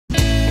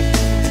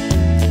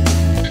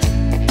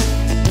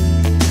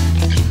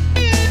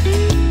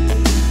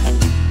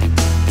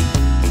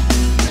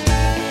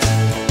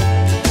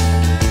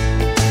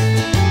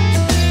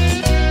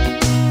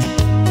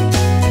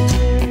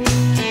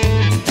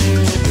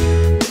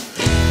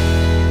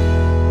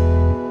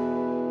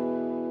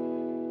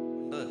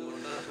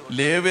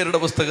ലേവ്യരുടെ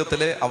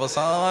പുസ്തകത്തിലെ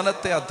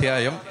അവസാനത്തെ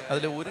അധ്യായം,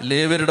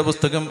 ലേവ്യരുടെ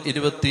പുസ്തകം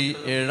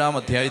 27-ാം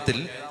അധ്യായത്തിൽ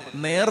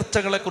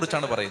നേർച്ചകളെ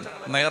കുറിച്ചാണ് പറയുന്നത്.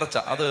 നേർച്ച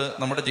അത്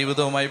നമ്മുടെ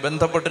ജീവിതവുമായി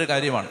ബന്ധപ്പെട്ടൊരു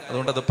കാര്യമാണ്,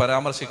 അതുകൊണ്ട് അത്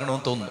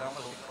പരാമർശിക്കണമെന്ന് തോന്നുന്നു.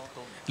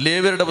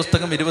 ലേവ്യരുടെ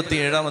പുസ്തകം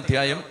 27-ാം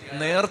അധ്യായം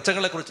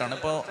നേർച്ചകളെ കുറിച്ചാണ്.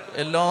 ഇപ്പോൾ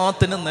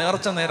എല്ലാത്തിനും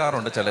നേർച്ച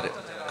നേരാറുണ്ട് ചിലർ.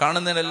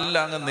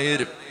 കാണുന്നതിനെല്ലാം അങ്ങ്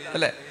നേരും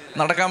അല്ലേ?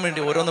 നടക്കാൻ വേണ്ടി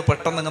ഓരോന്ന്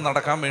പെട്ടെന്നങ്ങ്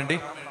നടക്കാൻ വേണ്ടി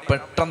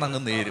പെട്ടെന്നങ്ങ്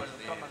നേരും,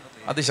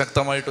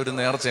 അതിശക്തമായിട്ടൊരു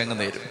നേർച്ച അങ്ങ്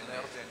നേരും.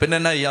 പിന്നെ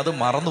എന്നാ അത്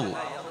മറന്നുപോകും.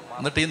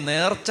 എന്നിട്ട് ഈ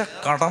നേർച്ച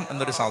കടം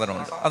എന്നൊരു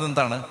സാധനമുണ്ട്.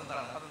 അതെന്താണ്?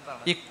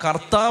 ഈ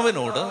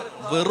കർത്താവിനോട്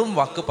വെറും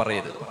വാക്ക്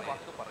പറയരുത്.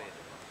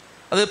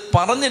 അത്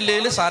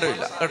പറഞ്ഞില്ലേലും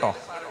സാരമില്ല കേട്ടോ,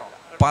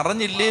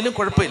 പറഞ്ഞില്ലേലും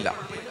കുഴപ്പമില്ല.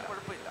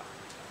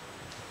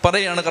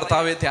 പറയാണ്,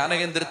 കർത്താവെ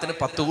ധ്യാനകേന്ദ്രത്തിന്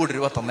 10 കോടി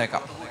രൂപ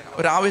തന്നേക്കാം.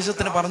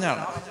 ഒരാവശ്യത്തിന്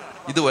പറഞ്ഞാണ്,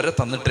 ഇതുവരെ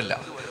തന്നിട്ടില്ല.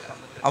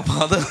 അപ്പൊ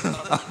അത്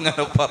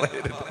അങ്ങനെ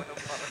പറയരുത്,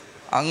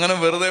 അങ്ങനെ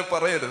വെറുതെ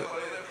പറയരുത്.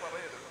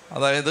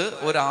 അതായത്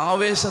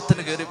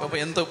ഒരാവേശത്തിന് കയറി അപ്പൊ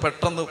എന്തോ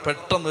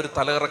പെട്ടെന്നൊരു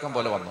തലകറക്കം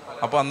പോലെ വന്നു.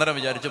 അപ്പൊ അന്നേരം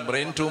വിചാരിച്ചു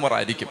ബ്രെയിൻ ട്യൂമർ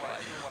ആയിരിക്കും,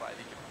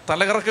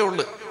 തലകറക്കേ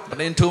ഉള്ളു,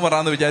 ബ്രെയിൻ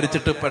ട്യൂമറാന്ന്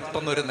വിചാരിച്ചിട്ട്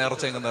പെട്ടെന്നൊരു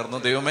നേർച്ച ഇങ്ങ് നേർന്നു.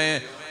 ദൈവമേ,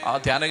 ആ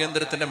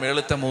ധ്യാനകേന്ദ്രത്തിന്റെ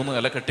മേളത്തെ 3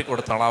 ഇല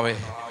കെട്ടിക്കൊടുത്താളാവേ,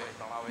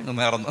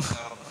 നേർന്നു.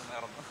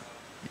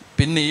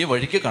 പിന്നെ ഈ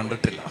വഴിക്ക്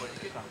കണ്ടിട്ടില്ല.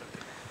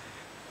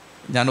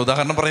 ഞാൻ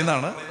ഉദാഹരണം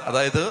പറയുന്നതാണ്.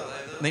 അതായത്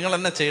നിങ്ങൾ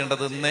എന്നെ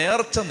ചെയ്യേണ്ടത്,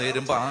 നേർച്ച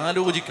നേരുമ്പോൾ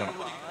ആലോചിക്കണം.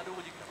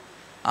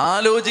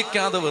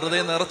 ആലോചിക്കാതെ വെറുതെ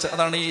നേർച്ച,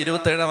 അതാണ് ഈ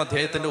 27-ാം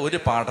അധ്യായത്തിന്റെ ഒരു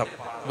പാഠം.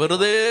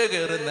 വെറുതെ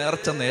കയറി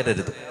നേർച്ച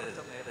നേരരുത്,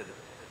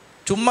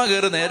 ചുമ്മാ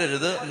കയറി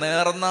നേരരുത്.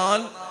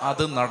 നേർന്നാൽ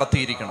അത്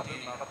നടത്തിയിരിക്കണം.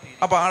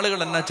 അപ്പൊ ആളുകൾ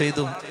എന്നാ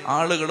ചെയ്തു?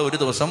 ആളുകൾ ഒരു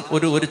ദിവസം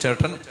ഒരു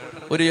ചേട്ടൻ,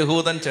 ഒരു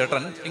യഹൂദൻ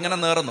ചേട്ടൻ ഇങ്ങനെ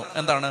നേർന്നു.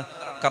 എന്താണ്?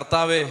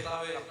 കർത്താവേ,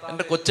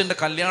 എൻ്റെ കൊച്ചിൻ്റെ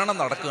കല്യാണം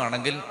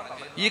നടക്കുകയാണെങ്കിൽ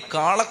ഈ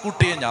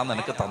കാളക്കുട്ടിയെ ഞാൻ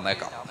നിനക്ക്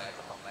തന്നേക്കാം.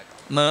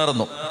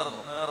 നേർന്നു.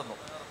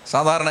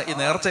 സാധാരണ ഈ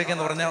നേർച്ചയൊക്കെ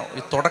എന്ന് പറഞ്ഞാൽ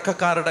ഈ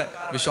തുടക്കക്കാരുടെ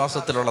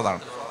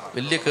വിശ്വാസത്തിലുള്ളതാണ്.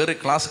 വലിയ കയറി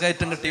ക്ലാസ്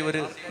കയറ്റം കിട്ടിയവർ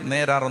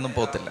നേരാറൊന്നും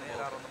പോകത്തില്ല.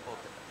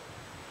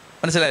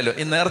 മനസ്സിലായല്ലോ?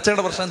 ഈ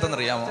നേർച്ചയുടെ പ്രശ്നം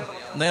എന്തെന്നറിയാമോ?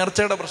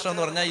 നേർച്ചയുടെ പ്രശ്നം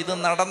എന്ന് പറഞ്ഞാൽ ഇത്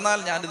നടന്നാൽ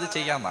ഞാനിത്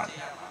ചെയ്യാമെന്നാണ്.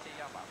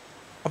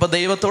 അപ്പൊ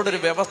ദൈവത്തോടൊരു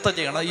വ്യവസ്ഥ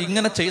ചെയ്യണം.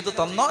 ഇങ്ങനെ ചെയ്ത്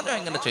തന്നാൽ ഞാൻ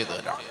ഇങ്ങനെ ചെയ്തു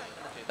തരാം,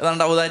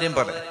 ഏതാണ്ട് ഔദാര്യം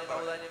പോലെ.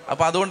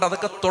 അപ്പൊ അതുകൊണ്ട്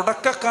അതൊക്കെ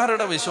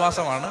തുടക്കക്കാരുടെ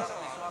വിശ്വാസമാണ്.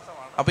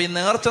 അപ്പൊ ഈ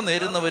നേർച്ച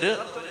നേരുന്നവര്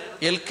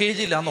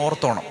LKG-ലാന്ന്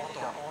ഓർത്തോണം.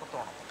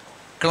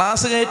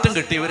 ക്ലാസ് കയറ്റം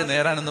കിട്ടിയവർ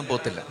നേരാനൊന്നും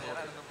പോകത്തില്ല,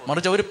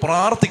 മറിച്ച് അവർ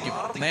പ്രാർത്ഥിക്കും,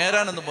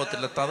 നേരാനൊന്നും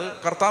പോകത്തില്ല. അത്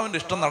കർത്താവിൻ്റെ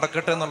ഇഷ്ടം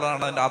നടക്കട്ടെ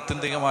എന്നുള്ളതാണ് അതിൻ്റെ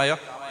ആത്യന്തികമായ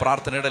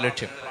പ്രാർത്ഥനയുടെ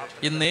ലക്ഷ്യം.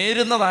 ഈ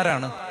നേരുന്നത്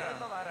ആരാണ്?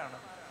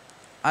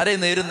 ആരെ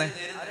നേരുന്നേ?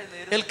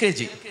 LKG.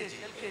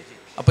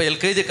 അപ്പൊ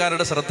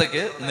LKG-ക്കാരുടെ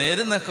ശ്രദ്ധയ്ക്ക്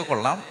നേരുന്നൊക്കെ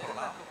കൊള്ളാം,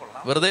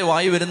 വെറുതെ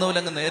വായി വരുന്ന പോലെ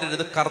അങ്ങ്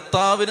നേരരുത്.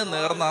 കർത്താവിന്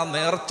നേർന്ന ആ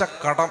നേർച്ച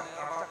കടം,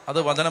 അത്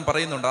വചനം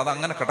പറയുന്നുണ്ട്, അത്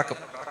അങ്ങനെ കിടക്കും.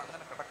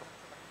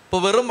 ഇപ്പൊ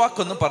വെറും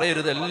വാക്കൊന്നും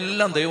പറയരുത്,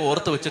 എല്ലാം ദൈവം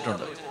ഓർത്ത്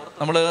വെച്ചിട്ടുണ്ട്.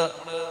 നമ്മള്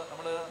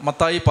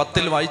മത്തായി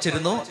 10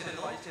 വായിച്ചിരുന്നു.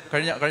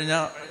 കഴിഞ്ഞ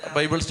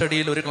ബൈബിൾ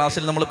സ്റ്റഡിയിൽ ഒരു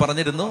ക്ലാസ്സിൽ നമ്മൾ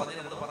പറഞ്ഞിരുന്നു,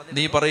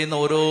 നീ പറയുന്ന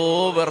ഓരോ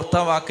വ്യർത്ഥ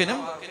വാക്കിനും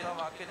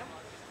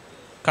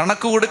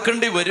കണക്ക്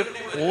കൊടുക്കേണ്ടി വരും.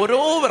 ഓരോ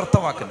വ്യർത്ഥ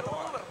വാക്കിനും.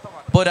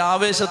 ഇപ്പോൾ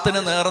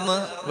ഒരാവേശത്തിന് നേർന്ന്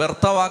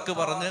വ്യർത്ഥ വാക്ക്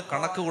പറഞ്ഞ്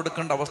കണക്ക്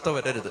കൊടുക്കേണ്ട അവസ്ഥ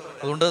വരരുത്.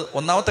 അതുകൊണ്ട്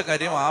ഒന്നാമത്തെ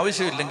കാര്യം,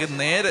 ആവശ്യമില്ലെങ്കിൽ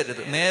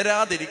നേരരുത്.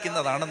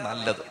 നേരാതിരിക്കുന്നതാണ്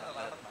നല്ലത്.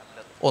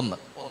 ഒന്ന്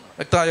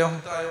വ്യക്തമായോ?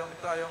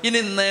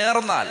 ഇനി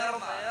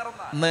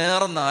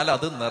നേർന്നാൽ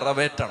അത്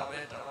നിറവേറ്റണം.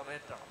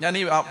 ഞാൻ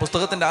ഈ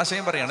പുസ്തകത്തിന്റെ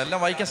ആശയം പറയണം, എല്ലാം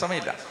വായിക്കാൻ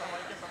സമയമില്ല.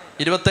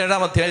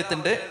 27-ാം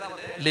അധ്യായത്തിന്റെ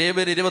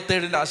ലേവ്യർ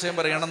 27-ന്റെ ആശയം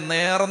പറയണം,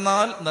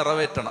 നേർന്നാൽ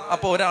നിറവേറ്റണം.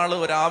 അപ്പൊ ഒരാൾ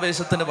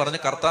ഒരാവേശത്തിന് പറഞ്ഞ്,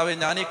 കർത്താവെ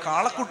ഞാൻ ഈ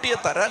കാളക്കുട്ടിയെ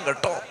തരാൻ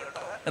കേട്ടോ.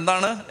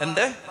 എന്താണ്?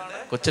 എൻ്റെ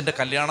കൊച്ചിന്റെ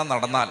കല്യാണം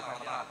നടന്നാൽ.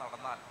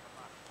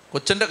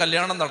 കൊച്ചിന്റെ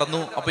കല്യാണം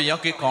നടന്നു. അപ്പൊ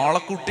ഇയാൾക്ക് ഈ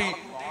കാളക്കുട്ടി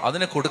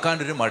അതിനെ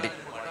കൊടുക്കാനൊരു മടി.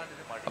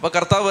 അപ്പൊ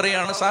കർത്താവ്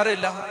പറയാണ്,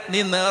 സാരമില്ല, നീ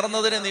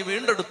നേർന്നതിനെ നീ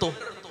വീണ്ടെടുത്തോ.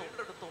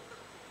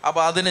 അപ്പൊ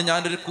അതിന്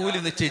ഞാനൊരു കൂലി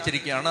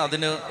നിശ്ചയിച്ചിരിക്കുകയാണ്,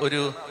 അതിന്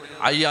ഒരു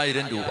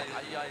 5000 രൂപ.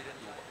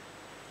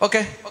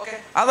 ഓക്കെ,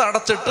 അത്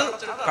അടച്ചിട്ട്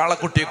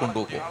കാളക്കുട്ടിയെ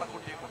കൊണ്ടുപോകും.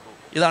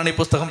 ഇതാണ് ഈ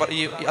പുസ്തകം,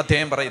 ഈ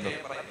അധ്യായം പറയുന്നത്.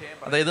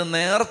 അതായത്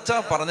നേർച്ച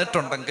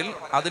പറഞ്ഞിട്ടുണ്ടെങ്കിൽ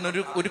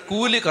അതിനൊരു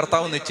കൂലി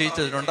കർത്താവ്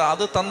നിശ്ചയിച്ചിട്ടുണ്ട്.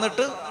 അത്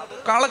തന്നിട്ട്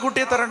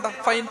കാളക്കുട്ടിയെ തരണ്ട,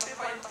 ഫൈൻ.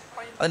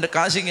 അതിന്റെ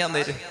കാശ് ഞാൻ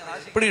തരും.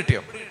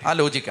 പിടികിട്ടിയോ? ആ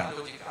ലോജിക്കാണ്.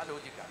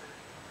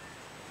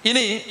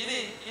 ഇനി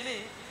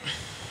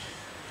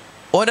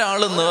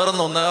ഒരാള്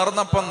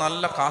നേർന്നപ്പം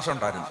നല്ല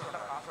കാശുണ്ടായിരുന്നു,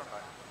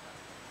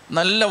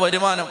 നല്ല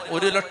വരുമാനം,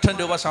 1,00,000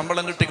 രൂപ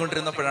ശമ്പളം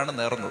കിട്ടിക്കൊണ്ടിരുന്നപ്പോഴാണ്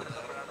നേർന്നത്.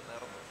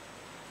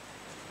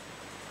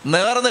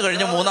 നേർന്ന്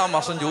കഴിഞ്ഞ് 3-ാം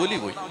മാസം ജോലി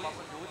പോയി.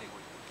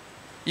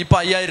 ഇപ്പൊ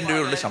 5000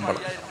 രൂപയുള്ള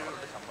ശമ്പളം,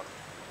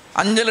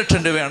 5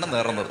 ലക്ഷം രൂപയാണ്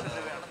നേർന്നത്.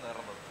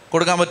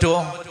 കൊടുക്കാൻ പറ്റുമോ?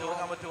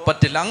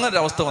 പറ്റില്ല. അങ്ങനെ ഒരു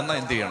അവസ്ഥ വന്നാൽ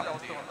എന്ത് ചെയ്യണം?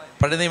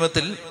 പഴയ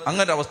നിയമത്തിൽ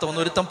അങ്ങനെ ഒരു അവസ്ഥ വന്നു.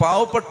 ഒരുത്തം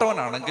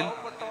പാവപ്പെട്ടവനാണെങ്കിൽ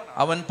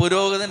അവൻ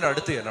പുരോഹിതന്റെ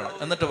അടുത്ത് ചെല്ലണം.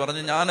 എന്നിട്ട്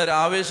പറഞ്ഞു, ഞാനൊരു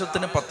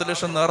ആവേശത്തിന് 10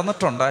 ലക്ഷം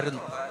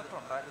നേർന്നിട്ടുണ്ടായിരുന്നു,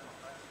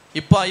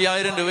 ഇപ്പൊ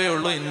 5000 രൂപയേ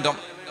ഉള്ളൂ ഇൻകം,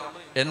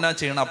 എന്നാ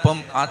ചെയ്യണം? അപ്പം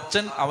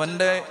അച്ഛൻ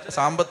അവന്റെ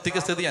സാമ്പത്തിക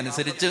സ്ഥിതി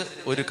അനുസരിച്ച്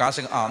ഒരു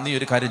കാശ്, നീ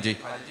ഒരു കാര്യം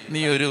ചെയ്യും,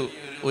 നീ ഒരു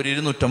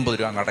 250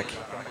 രൂപ അടക്കി.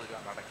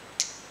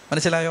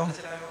 മനസ്സിലായോ?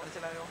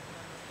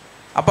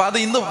 അപ്പൊ അത്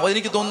ഇന്ന്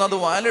എനിക്ക് തോന്നുന്നു അത്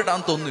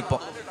വാലിഡാന്ന് തോന്നുന്നു.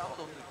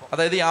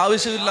 അതായത് ഈ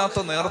ആവശ്യമില്ലാത്ത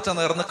നേർച്ച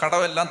നേർന്ന്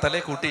കടവെല്ലാം തലേ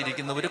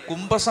കൂട്ടിയിരിക്കുന്നവർ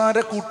കുമ്പസാര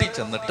കൂട്ടി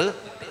ചെന്നിട്ട്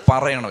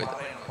പറയണം. ഇത്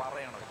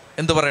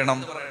എന്ത് പറയണം?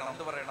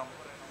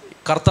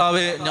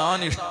 കർത്താവെ, ഞാൻ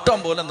ഇഷ്ടം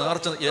പോലെ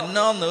നേർച്ച,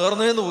 എന്നാ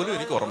നേർന്നതെന്ന് പോലും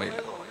എനിക്ക്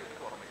ഓർമ്മയില്ല.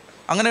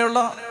 അങ്ങനെയുള്ള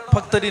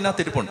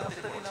ഭക്തരിനകത്തിരിപ്പുണ്ട്.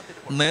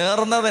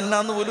 നേർന്നത്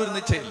എന്നാന്ന് പോലും ഒരു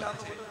നിശ്ചയമില്ല,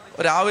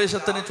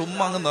 ഒരാവേശത്തിന്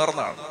ചുമ്മാ അങ്ങ്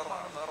നേർന്നതാണ്.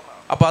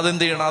 അപ്പൊ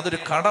അതെന്ത് ചെയ്യണം? അതൊരു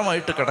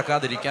കടമായിട്ട്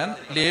കിടക്കാതിരിക്കാൻ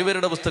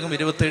ലേവ്യരുടെ പുസ്തകം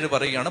 27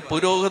 പറയുകയാണ്,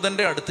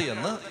 പുരോഹിതന്റെ അടുത്ത്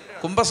ചെന്ന്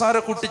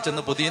കുമ്പസാരക്കൂട്ടിൽ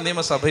ചെന്ന്, പുതിയ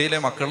നിയമസഭയിലെ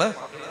മക്കള്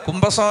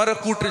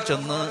കുമ്പസാരക്കൂട്ടിൽ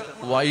ചെന്ന്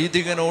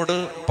വൈദികനോട്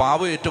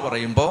പാപമേറ്റു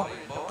പറയുമ്പോൾ,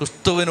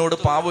 ക്രിസ്തുവിനോട്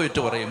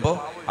പാപമേറ്റു പറയുമ്പോൾ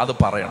അത്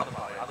പറയണം.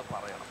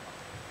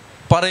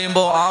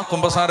 പറയുമ്പോൾ ആ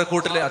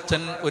കുമ്പസാരക്കൂട്ടിലെ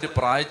അച്ഛൻ ഒരു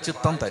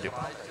പ്രായശ്ചിത്തം തരും.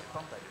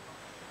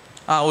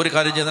 ഒരു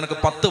കാര്യം ചെയ്ത്, നിനക്ക്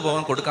 10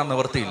 പവൻ കൊടുക്കാൻ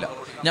നിവർത്തിയില്ല,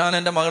 ഞാൻ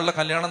എൻ്റെ മകളുടെ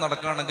കല്യാണം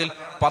നടക്കുകയാണെങ്കിൽ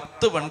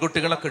 10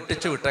 പെൺകുട്ടികളെ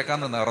കെട്ടിച്ചു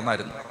വിട്ടേക്കാന്ന്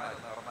നേർന്നായിരുന്നു.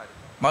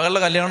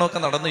 മകളുടെ കല്യാണമൊക്കെ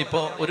നടന്ന്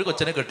ഇപ്പോൾ ഒരു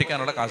കൊച്ചിനെ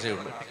കെട്ടിക്കാനുള്ള കാശേ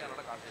ഉള്ളൂ.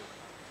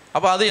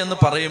 അപ്പൊ അത് എന്ന്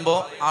പറയുമ്പോൾ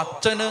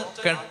അച്ഛന്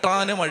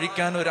കെട്ടാനും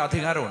അഴിക്കാനും ഒരു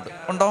അധികാരമുണ്ട്.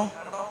 ഉണ്ടോ?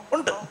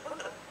 ഉണ്ട്.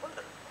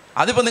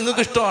 അതിപ്പോ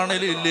നിങ്ങൾക്ക്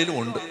ഇഷ്ടമാണേലും ഇല്ലേലും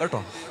ഉണ്ട്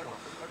കേട്ടോ.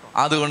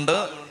 അതുകൊണ്ട്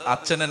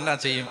അച്ഛൻ എന്നാ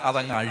ചെയ്യും?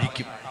 അതങ്ങ്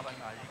അഴിക്കും.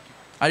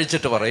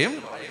 അഴിച്ചിട്ട് പറയും,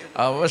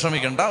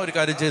 വിഷമിക്കണ്ട, ഒരു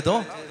കാര്യം ചെയ്തോ,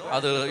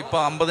 അത് ഇപ്പൊ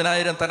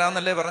 50,000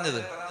 തരാന്നല്ലേ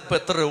പറഞ്ഞത്, ഇപ്പൊ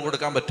എത്ര രൂപ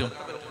കൊടുക്കാൻ പറ്റും?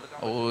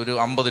 ഒരു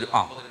 50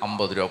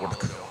 രൂപ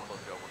കൊടുക്കുക.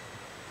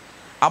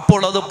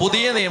 അപ്പോൾ അത്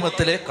പുതിയ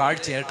നിയമത്തിലെ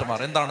കാഴ്ചയായിട്ട്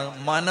മാറും. എന്താണ്?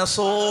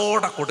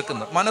 മനസ്സോടെ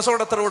കൊടുക്കുന്നത്.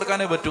 മനസ്സോടെ എത്ര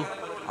കൊടുക്കാനേ പറ്റൂ?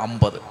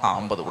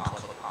 50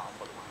 കൊടുക്കും.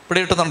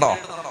 പിടികിട്ടുന്നുണ്ടോ?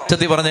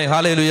 ചെത്തി പറഞ്ഞേ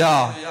ഹല്ലേലൂയാ,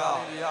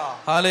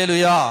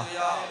 ഹല്ലേലൂയാ.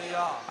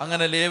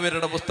 അങ്ങനെ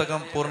ലേവ്യരുടെ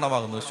പുസ്തകം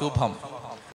പൂർണ്ണമാകുന്നു. ശുഭം.